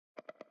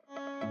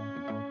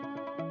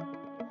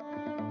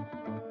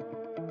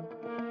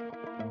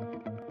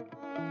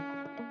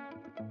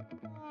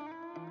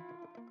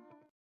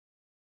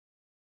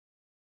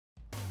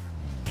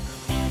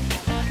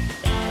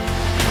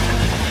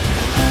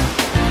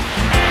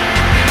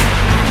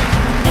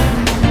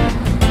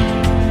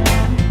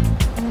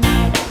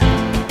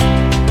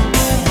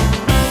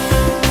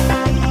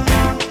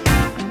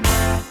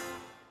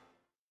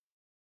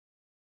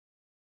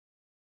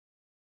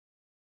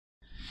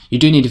You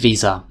do need a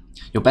visa.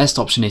 Your best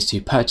option is to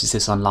purchase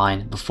this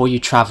online before you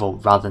travel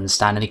rather than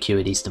stand in a queue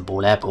at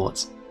Istanbul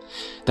airport.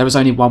 There is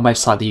only one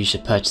website that you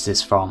should purchase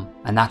this from,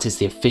 and that is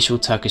the official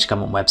Turkish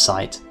government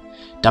website,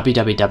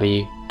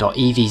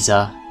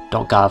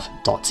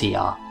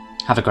 www.evisa.gov.tr.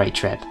 Have a great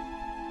trip.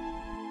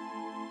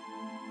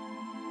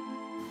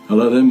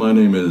 Hello there, my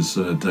name is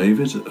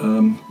David.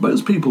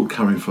 Most people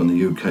coming from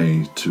the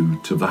UK to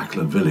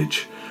Tavakli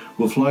village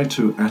will fly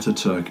to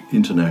Ataturk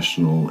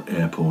International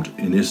Airport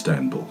in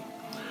Istanbul.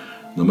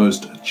 The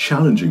most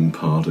challenging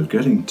part of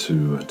getting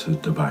to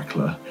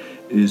Tavakli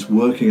is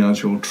working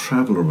out your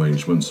travel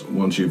arrangements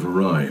once you've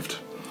arrived.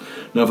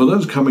 Now, for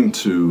those coming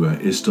to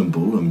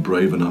Istanbul and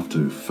brave enough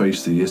to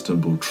face the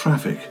Istanbul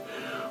traffic,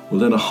 well,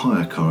 then a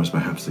hire car is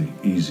perhaps the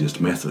easiest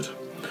method.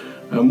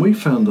 And we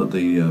found that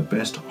the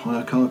best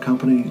hire car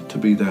company to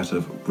be that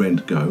of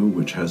Rent Go,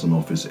 which has an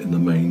office in the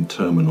main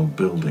terminal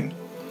building.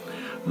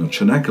 Now,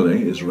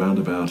 Çanakkale is around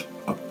about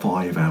a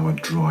 5-hour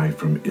drive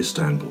from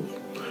Istanbul.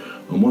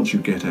 And once you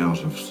get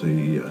out of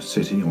the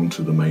city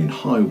onto the main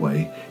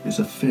highway, it's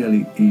a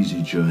fairly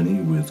easy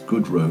journey with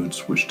good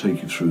roads which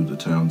take you through the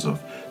towns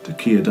of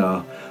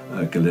Tekirdağ,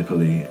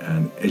 Gallipoli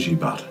and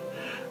Ecevit.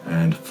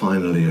 And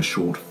finally a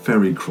short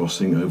ferry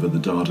crossing over the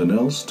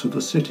Dardanelles to the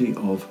city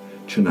of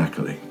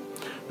Çanakkale.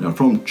 Now,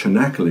 from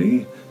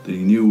Çanakkale, the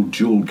new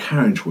dual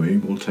carriageway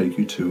will take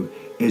you to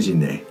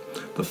Edirne,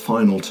 the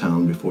final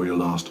town before your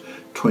last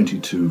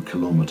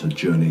 22-kilometre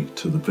journey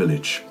to the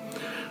village.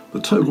 The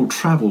total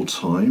travel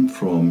time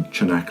from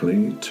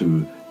Çanakkale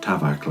to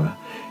Tavakli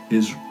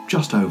is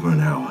just over an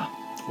hour.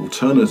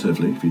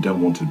 Alternatively, if you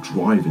don't want to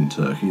drive in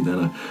Turkey, then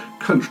a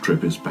coach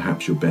trip is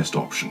perhaps your best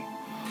option.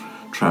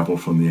 Travel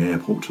from the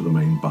airport to the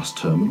main bus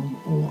terminal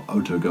or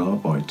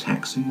otogar by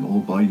taxi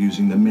or by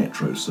using the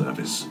metro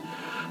service.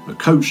 A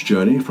coach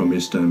journey from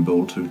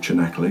Istanbul to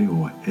Çanakkale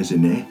or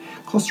Edirne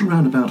costs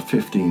around about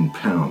 £15.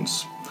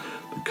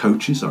 The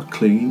coaches are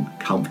clean,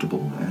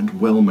 comfortable and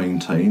well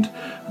maintained,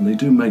 and they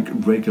do make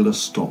regular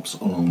stops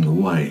along the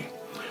way.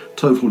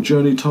 Total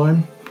journey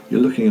time,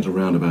 you're looking at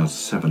around about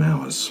 7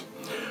 hours.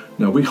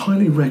 Now, we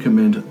highly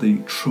recommend the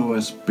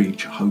Troas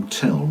Beach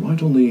Hotel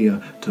right on the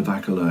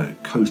Tavakli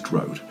coast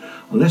road,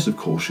 unless of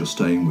course you're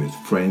staying with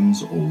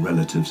friends or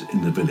relatives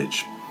in the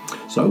village.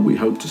 So we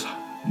hope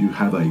you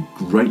have a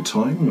great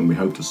time, and we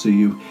hope to see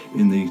you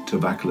in the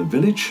Tavakli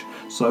village.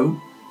 So,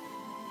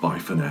 bye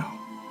for now.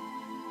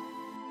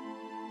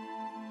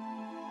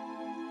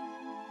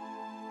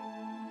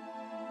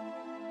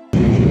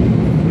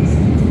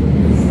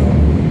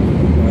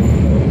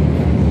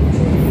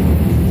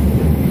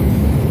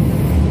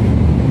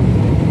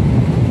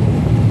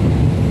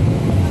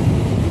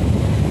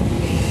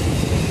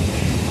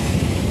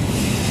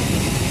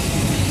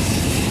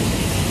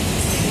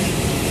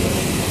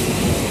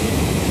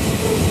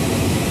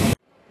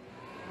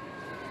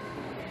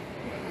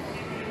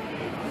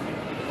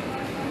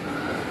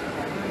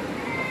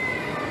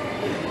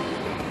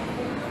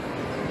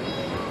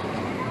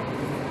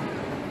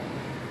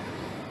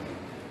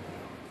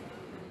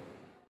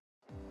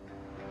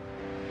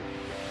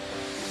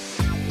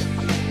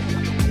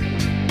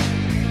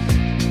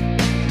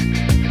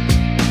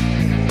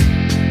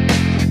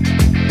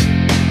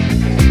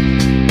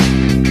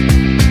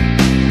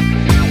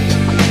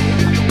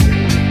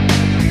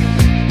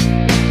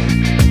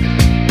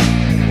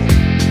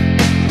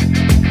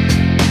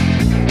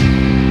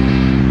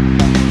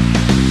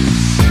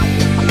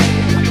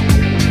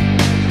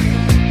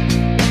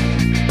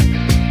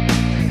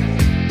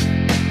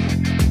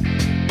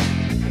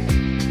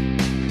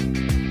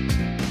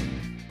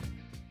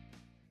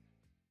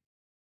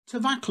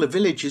 Tavakli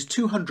village is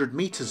 200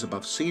 metres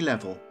above sea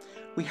level.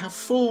 We have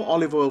 4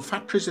 olive oil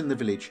factories in the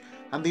village,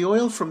 and the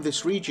oil from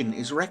this region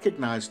is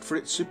recognised for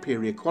its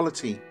superior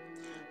quality.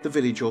 The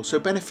village also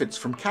benefits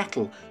from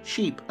cattle,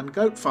 sheep and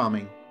goat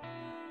farming.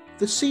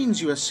 The scenes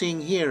you are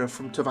seeing here are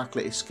from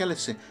Tavakli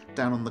Iskelesi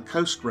down on the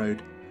coast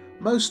road.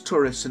 Most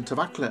tourists in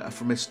Tavakli are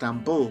from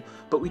Istanbul,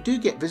 but we do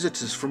get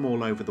visitors from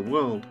all over the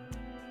world.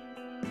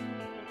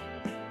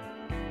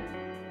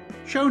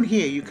 Shown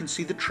here you can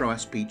see the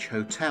Troas Beach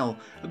Hotel,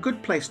 a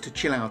good place to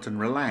chill out and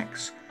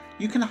relax.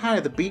 You can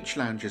hire the beach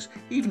lounges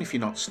even if you're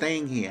not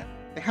staying here.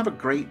 They have a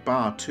great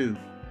bar too.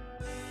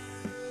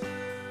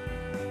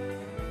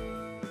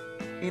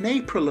 In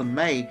April and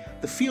May,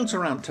 the fields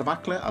around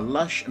Tavakli are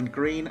lush and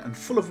green and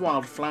full of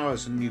wild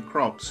flowers and new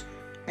crops.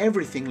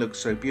 Everything looks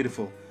so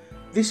beautiful.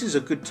 This is a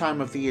good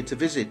time of the year to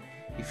visit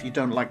if you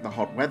don't like the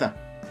hot weather.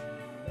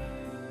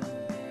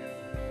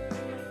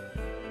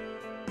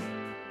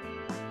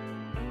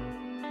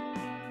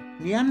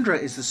 Neandra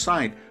is the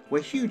site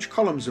where huge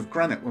columns of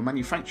granite were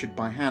manufactured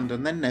by hand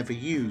and then never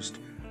used.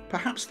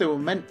 Perhaps they were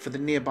meant for the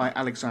nearby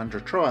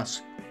Alexandra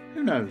Troas.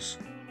 Who knows?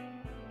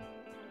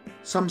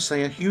 Some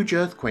say a huge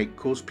earthquake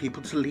caused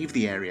people to leave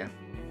the area.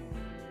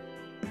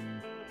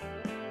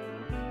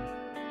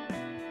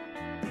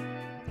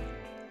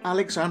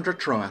 Alexandra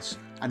Troas,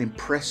 an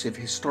impressive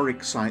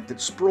historic site that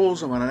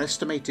sprawls on an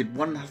estimated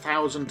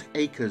 1,000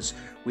 acres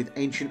with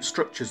ancient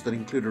structures that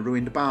include a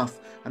ruined bath,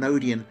 an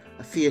odeon,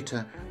 a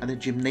theatre and a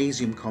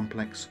gymnasium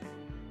complex.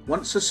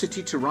 Once a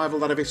city to rival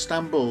that of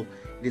Istanbul,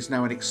 it is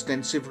now an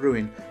extensive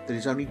ruin that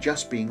is only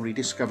just being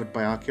rediscovered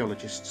by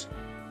archaeologists.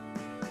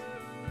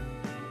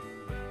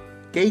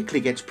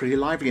 Tavakli gets pretty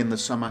lively in the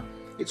summer.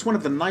 It's one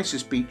of the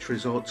nicest beach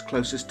resorts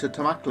closest to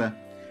Tavakli.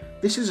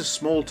 This is a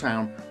small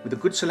town with a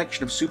good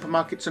selection of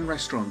supermarkets and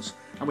restaurants,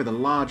 and with a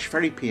large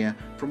ferry pier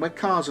from where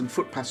cars and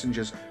foot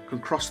passengers can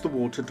cross the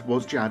water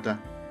towards Jeddah.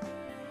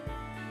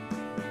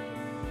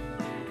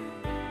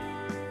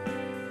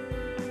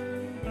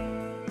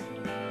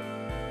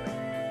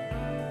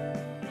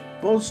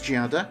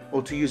 Bozcaada,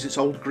 or to use its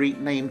old Greek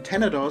name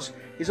Tenedos,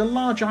 is a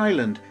large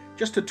island,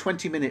 just a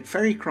 20-minute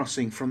ferry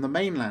crossing from the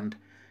mainland.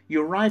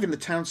 You arrive in the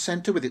town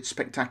centre with its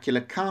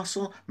spectacular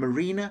castle,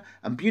 marina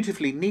and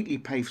beautifully neatly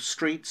paved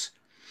streets.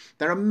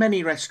 There are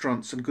many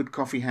restaurants and good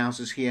coffee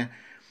houses here,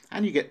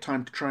 and you get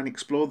time to try and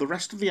explore the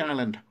rest of the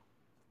island.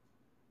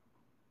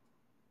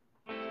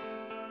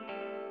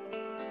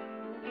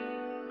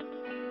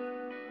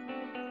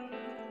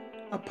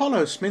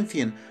 Apollo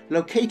Sminthian,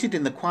 located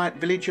in the quiet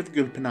village of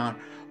Gulpınar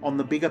on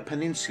the bigger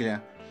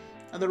peninsula,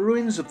 are the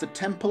ruins of the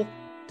temple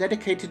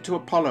dedicated to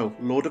Apollo,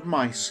 Lord of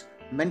Mice,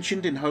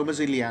 mentioned in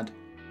Homer's Iliad.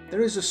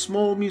 There is a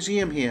small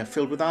museum here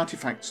filled with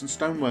artifacts and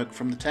stonework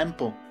from the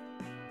temple.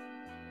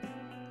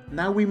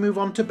 Now we move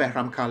on to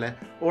Behramkale,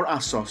 or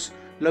Assos,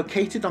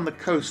 located on the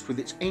coast with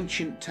its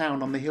ancient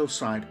town on the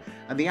hillside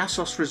and the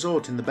Assos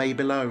resort in the bay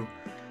below.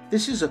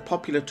 This is a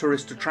popular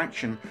tourist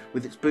attraction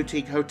with its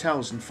boutique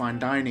hotels and fine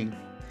dining.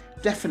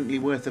 Definitely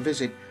worth a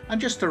visit, and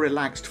just a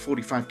relaxed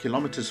 45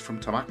 kilometers from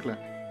Tavakli.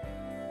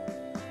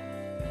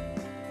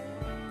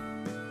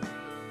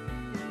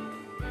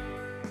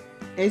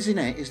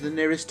 Ezine is the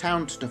nearest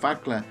town to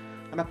Tavakli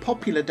and a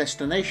popular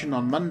destination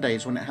on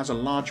Mondays when it has a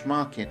large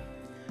market.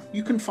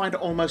 You can find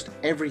almost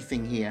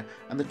everything here,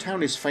 and the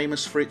town is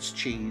famous for its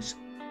cheese.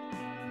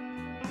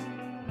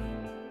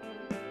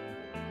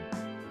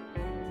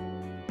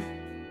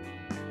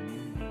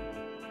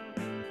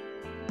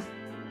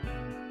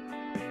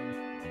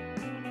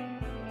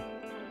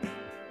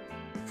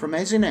 From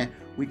Ezine,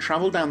 we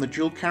travel down the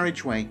dual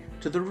carriageway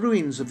to the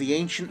ruins of the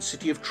ancient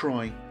city of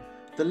Troy.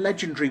 The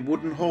legendary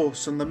wooden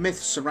horse and the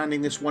myths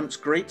surrounding this once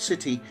great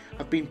city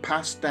have been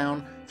passed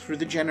down through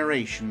the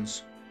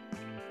generations.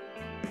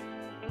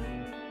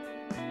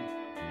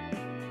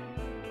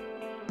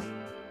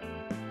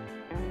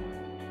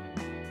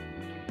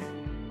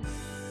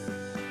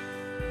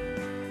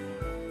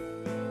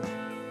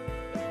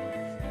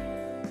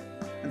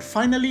 And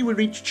finally we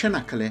reach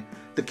Çanakkale,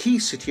 the key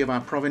city of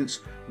our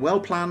province,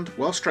 well planned,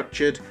 well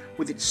structured,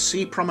 with its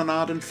sea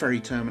promenade and ferry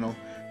terminal.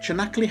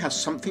 Çanakkale has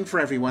something for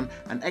everyone,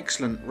 and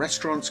excellent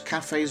restaurants,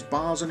 cafes,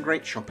 bars and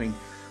great shopping.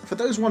 For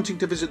those wanting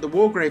to visit the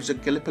war graves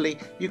at Gallipoli,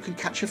 you can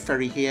catch a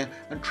ferry here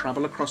and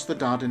travel across the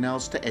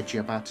Dardanelles to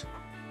Ecevit.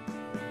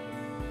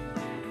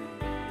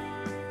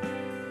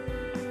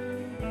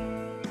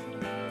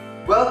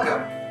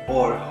 Welcome,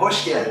 or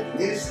hoş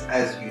geldiniz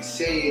as we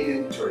say it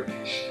in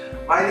Turkish.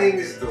 My name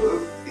is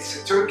Doruk. It's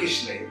a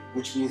Turkish name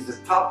which means the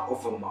top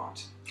of a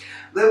mountain.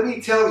 Let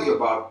me tell you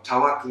about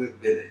Tavakli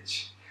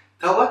village.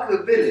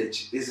 Tavakli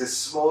village is a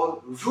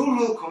small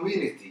rural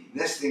community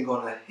nesting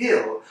on a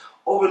hill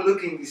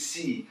overlooking the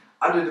sea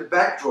under the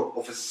backdrop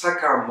of a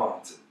Sakar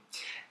mountain.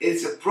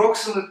 It's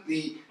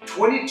approximately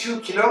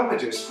 22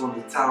 kilometers from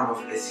the town of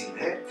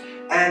Ezine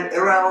and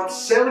around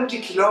 70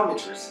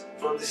 kilometers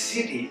from the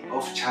city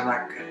of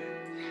Çanakkale.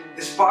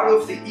 This part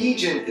of the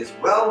region is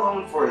well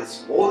known for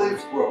its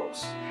olive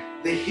groves.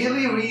 The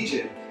hilly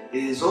region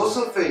is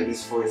also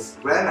famous for its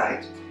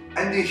granite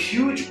and the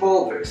huge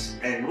boulders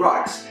and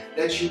rocks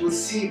that you will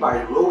see by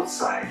the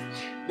roadside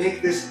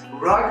make this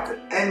rugged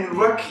and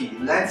rocky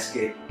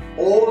landscape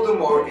all the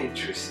more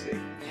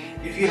interesting.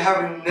 If you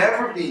have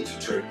never been to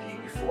Turkey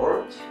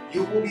before,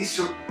 you will be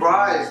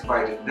surprised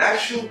by the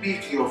natural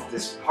beauty of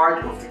this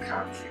part of the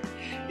country.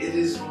 It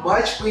is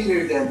much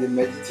cleaner than the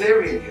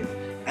Mediterranean,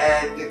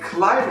 and the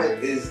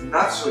climate is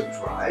not so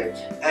dry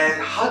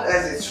and hot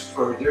as it's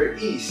further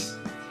east.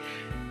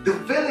 The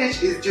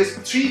village is just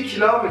 3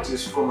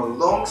 kilometers from a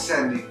long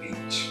sandy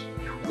beach.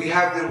 We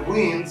have the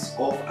ruins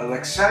of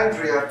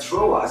Alexandria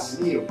Troas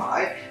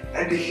nearby,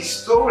 and the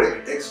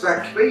historic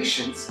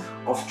excavations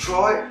of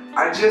Troy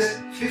are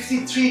just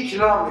 53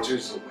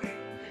 kilometers away.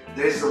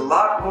 There's a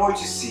lot more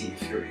to see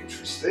if you're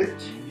interested.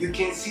 You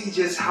can see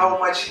just how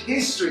much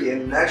history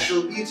and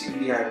natural beauty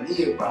we have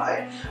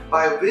nearby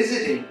by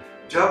visiting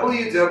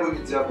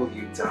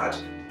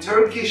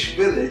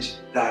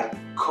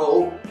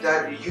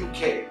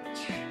www.turkishvillage.co.uk.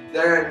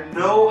 There are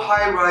no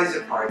high-rise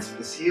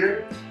apartments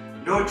here,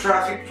 no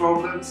traffic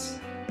problems,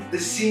 the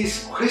sea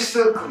is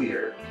crystal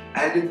clear,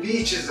 and the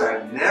beaches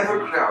are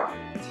never crowded.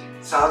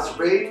 Sounds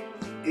great?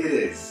 It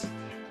is.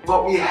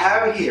 What we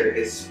have here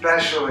is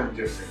special and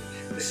different.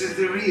 This is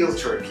the real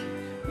Turkey.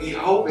 We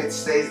hope it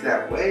stays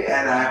that way,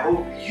 and I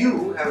hope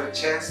you have a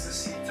chance to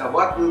see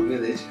Tavakli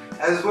village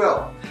as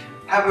well.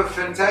 Have a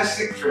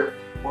fantastic trip,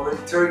 or in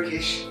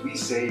Turkish we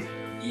say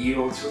iyi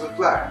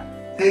yolculuklar.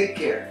 Take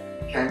care.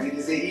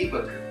 Kendinize iyi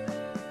bakın.